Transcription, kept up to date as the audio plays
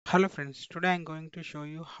Hello friends, today I'm going to show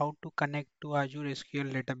you how to connect to Azure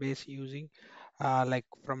SQL database using like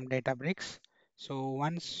from Databricks. So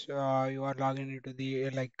once you are logging into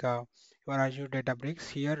the your Azure Databricks,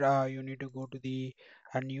 here you need to go to the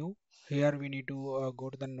new. Here we need to go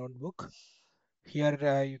to the notebook.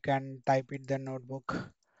 Here you can type it the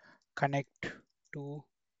notebook connect to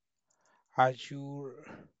Azure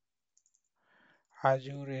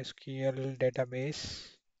SQL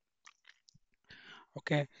database.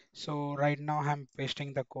 Okay, so right now I'm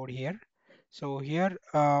pasting the code here. So here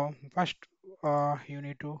first you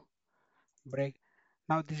need to break.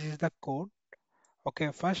 Now this is the code.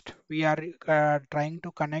 Okay, first we are trying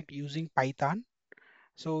to connect using Python.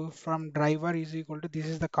 So from driver is equal to this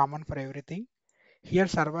is the common for everything. Here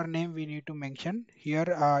server name we need to mention.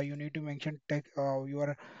 Here you need to mention tech,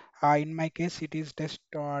 your in my case it is test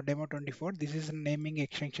demo 24. This is naming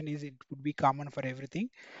extension is it would be common for everything.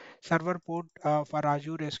 Server port for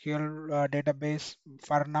Azure SQL database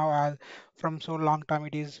for now from so long time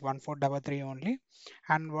it is 1433 only.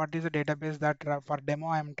 And what is the database that for demo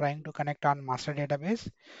I am trying to connect on master database.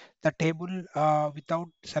 The table without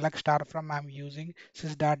select star from I am using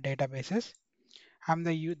sysdart databases.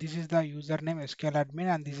 This is the username SQL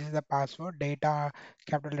admin and this is the password data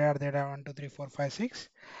capital letter data 1 2 3 4 5 6,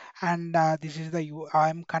 and this is the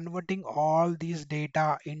I'm converting all these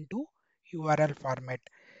data into URL format.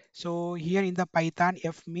 So here in the Python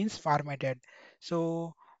F means formatted.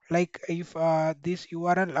 So like if this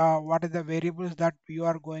URL what are the variables that you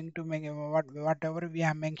are going to make whatever we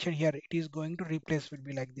have mentioned here it is going to replace will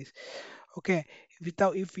be like this. Okay,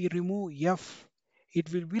 without if we remove F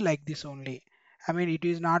it will be like this only. I mean, it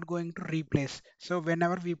is not going to replace. So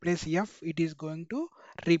whenever we place F, it is going to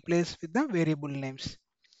replace with the variable names.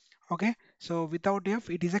 Okay. So without F,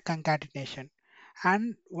 it is a concatenation.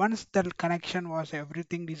 And once the connection was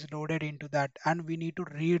everything is loaded into that, and we need to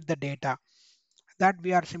read the data that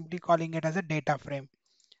we are simply calling it as a data frame.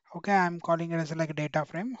 Okay, I'm calling it as like a data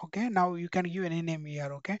frame. Okay, now you can give any name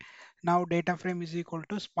here. Okay, now data frame is equal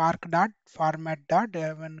to spark dot format dot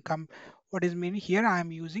when come what is mean here I am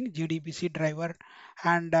using GDBC driver,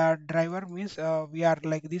 and driver means we are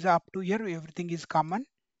like this up to here everything is common.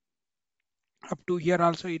 Up to here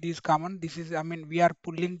also it is common. This is I mean we are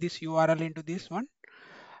pulling this URL into this one,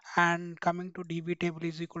 and coming to DB table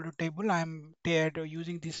is equal to table. I am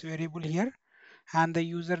using this variable here, and the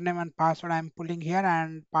username and password I'm pulling here,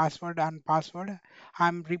 and password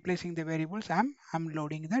I'm replacing the variables. I'm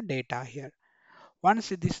loading the data here. Once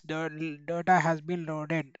this data has been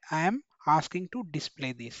loaded, I am asking to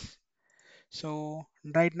display this. So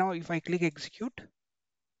right now if I click execute,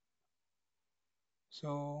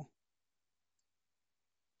 so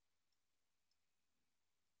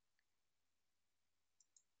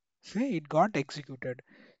see it got executed.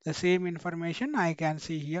 The same information I can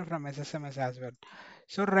see here from SSMS as well.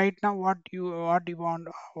 So right now what we want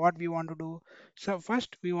to do. So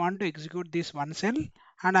first we want to execute this one cell,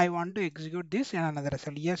 and I want to execute this in another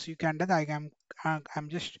cell. Yes, you can do that. I'm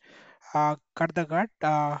just cut the cut.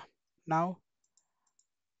 Now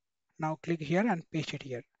now click here and paste it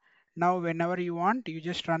here. Now whenever you want, you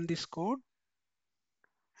just run this code,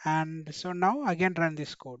 and so now again run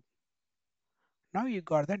this code. Now you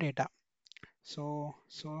got the data. So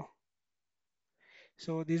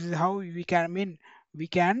this is how we can, I mean, we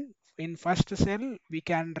can in first cell, we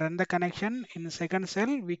can run the connection. In second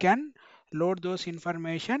cell, we can load those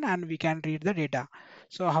information and we can read the data.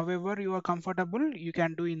 So however you are comfortable, you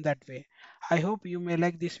can do in that way. I hope you may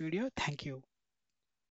like this video. Thank you.